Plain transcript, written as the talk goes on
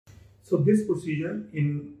So this procedure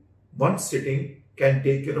in one sitting can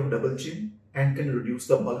take care of double chin and can reduce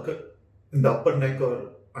the bulk in the upper neck or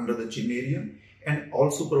under the chin area and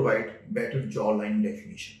also provide better jawline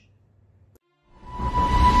definition.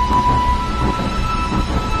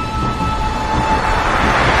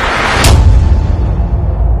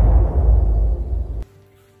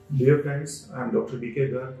 Dear friends, I am Dr. B.K.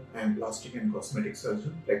 Garg. I am plastic and cosmetic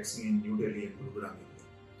surgeon practicing in New Delhi and Gurugram.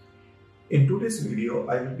 In today's video,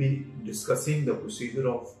 I will be discussing the procedure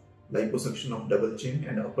of liposuction of double chin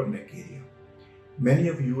and upper neck area. Many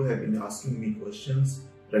of you have been asking me questions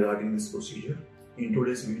regarding this procedure. In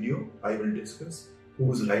today's video, I will discuss who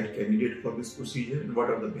is right candidate for this procedure and what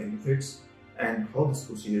are the benefits and how this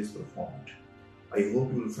procedure is performed. I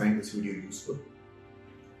hope you will find this video useful.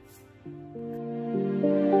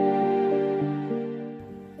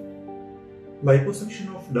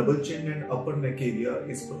 Liposuction of double chin and upper neck area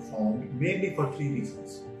is performed mainly for three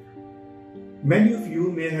reasons. Many of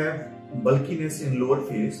you may have bulkiness in lower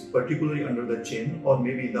face, particularly under the chin or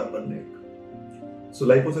maybe in the upper neck. So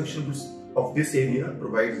liposuction of this area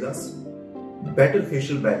provides us better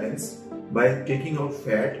facial balance by taking out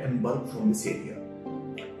fat and bulk from this area.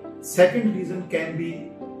 Second reason can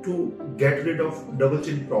be to get rid of double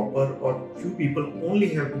chin proper, or few people only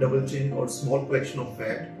have double chin or small collection of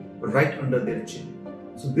fat right under their chin.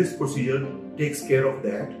 So this procedure takes care of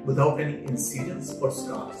that without any incisions or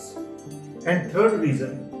scars. And third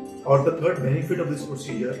reason, or the third benefit of this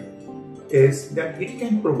procedure, is that it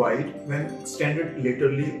can provide, when extended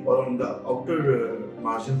laterally or on the outer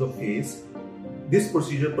margins of face, this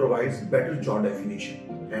procedure provides better jaw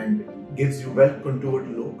definition and gives you well contoured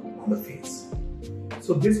look on the face.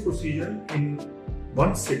 So this procedure in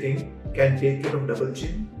one sitting can take care of double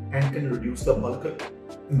chin and can reduce the bulk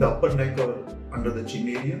in the upper neck or under the chin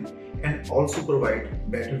area and also provide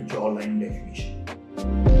better jawline definition.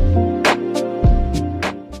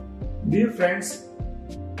 Dear friends,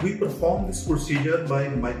 we perform this procedure by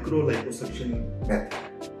micro liposuction method.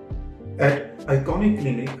 At Iconic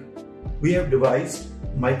Clinic, we have devised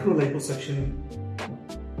micro liposuction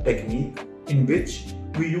technique in which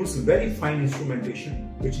we use very fine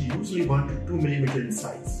instrumentation, which is usually 1 to 2 mm in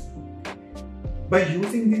size. By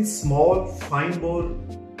using these small fine bore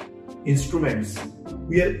instruments,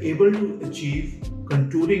 we are able to achieve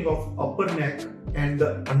contouring of upper neck and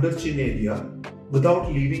the under chin area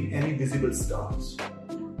without leaving any visible scars.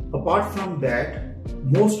 Apart from that,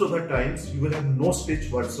 most of the times you will have no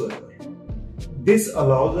stitch whatsoever. This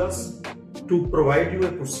allows us to provide you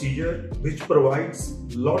a procedure which provides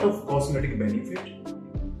a lot of cosmetic benefit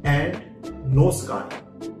and no scarring.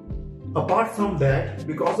 Apart from that,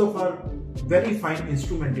 because of our very fine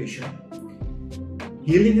instrumentation,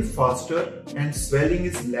 healing is faster and swelling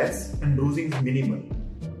is less and bruising is minimal.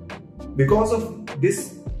 Because of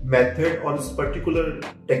this method or this particular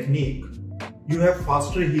technique, you have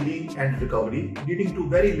faster healing and recovery, leading to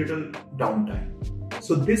very little downtime.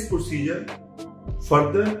 So this procedure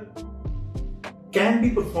further can be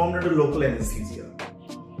performed under local anesthesia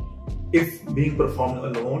if being performed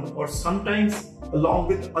alone, or sometimes along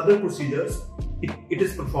with other procedures, it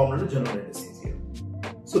is performed under general anesthesia.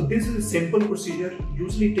 So this is a simple procedure,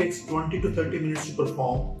 usually takes 20 to 30 minutes to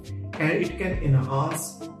perform, and it can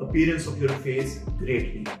enhance the appearance of your face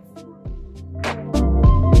greatly.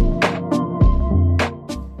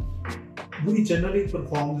 We generally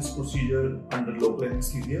perform this procedure under local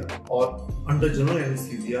anesthesia or under general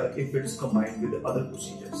anesthesia if it is combined with other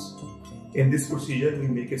procedures. In this procedure, we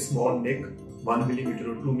make a small nick, 1 mm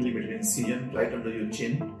or 2 mm incision right under your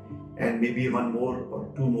chin, and maybe one more or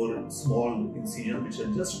two more small incisions which are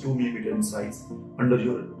just 2 mm in size under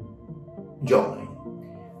your jawline.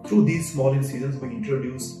 Through these small incisions, we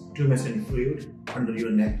introduce tumescent fluid under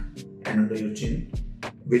your neck and under your chin,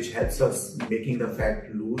 which helps us making the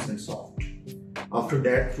fat loose and soft. After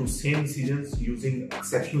that, through same incisions, using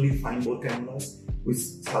exceptionally fine bore cannulas, we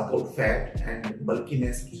suck out fat and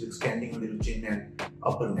bulkiness which is extending under your chin and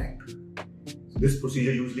upper neck. So this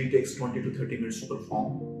procedure usually takes 20 to 30 minutes to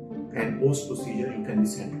perform, and post procedure you can be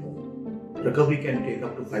sent home. Recovery can take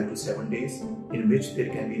up to 5 to 7 days, in which there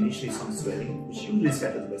can be initially some swelling, which usually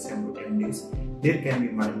settles by 7 to 10 days. There can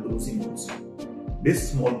be mild bruising also.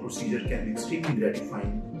 This small procedure can be extremely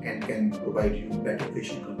gratifying and can provide you better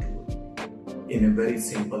facial contour in a very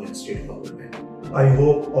simple and straightforward manner. I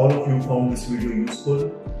hope all of you found this video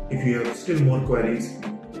useful. If you have still more queries,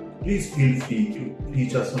 please feel free to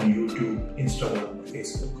reach us on YouTube, Instagram, or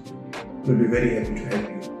Facebook. We'll be very happy to help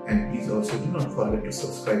you, and please also do not forget to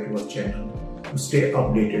subscribe to our channel to stay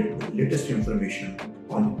updated with the latest information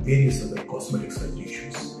on various other cosmetic surgery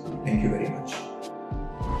issues. Thank you very much.